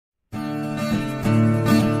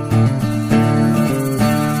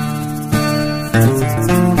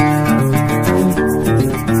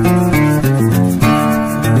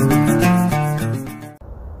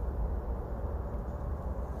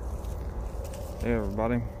Hey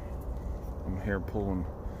everybody, I'm here pulling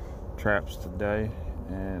traps today,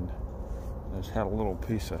 and I just had a little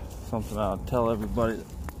piece of something I'll tell everybody that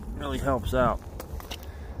really helps out.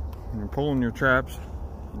 When you're pulling your traps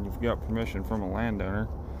and you've got permission from a landowner,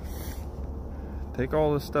 take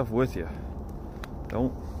all this stuff with you.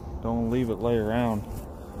 Don't leave it lay around,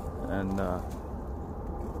 and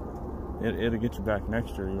it'll get you back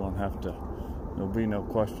next year. You won't have to, there'll be no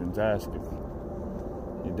questions asked. If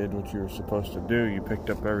you did what you were supposed to do, you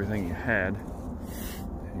picked up everything you had,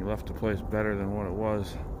 you left the place better than what it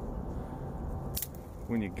was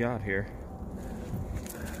when you got here,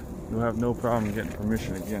 you'll have no problem getting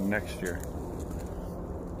permission again next year.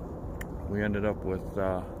 We ended up with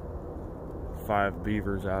 5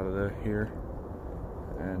 beavers out of here,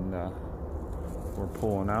 and we're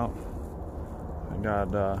pulling out. I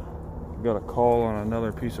got a call on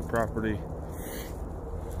another piece of property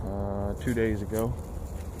 2 days ago.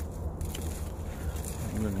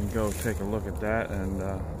 I'm going to go take a look at that,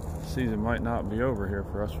 and season might not be over here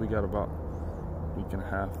for us. We got about a week and a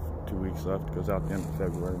half, 2 weeks left. It goes out the end of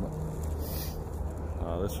February.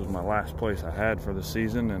 But this was my last place I had for the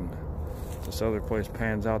season, and if this other place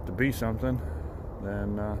pans out to be something,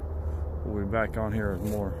 then we'll be back on here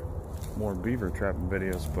with more beaver trapping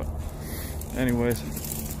videos. But anyways,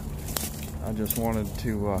 I just wanted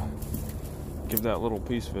to give that little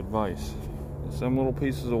piece of advice. Some little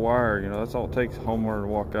pieces of wire, you know, that's all it takes. Homeowner to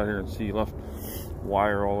walk out here and see you left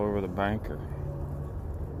wire all over the bank or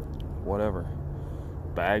whatever.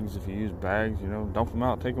 Bags, if you use bags, you know, dump them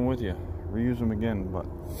out, take them with you, reuse them again. But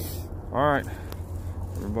all right,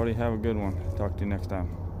 everybody have a good one. Talk to you next time.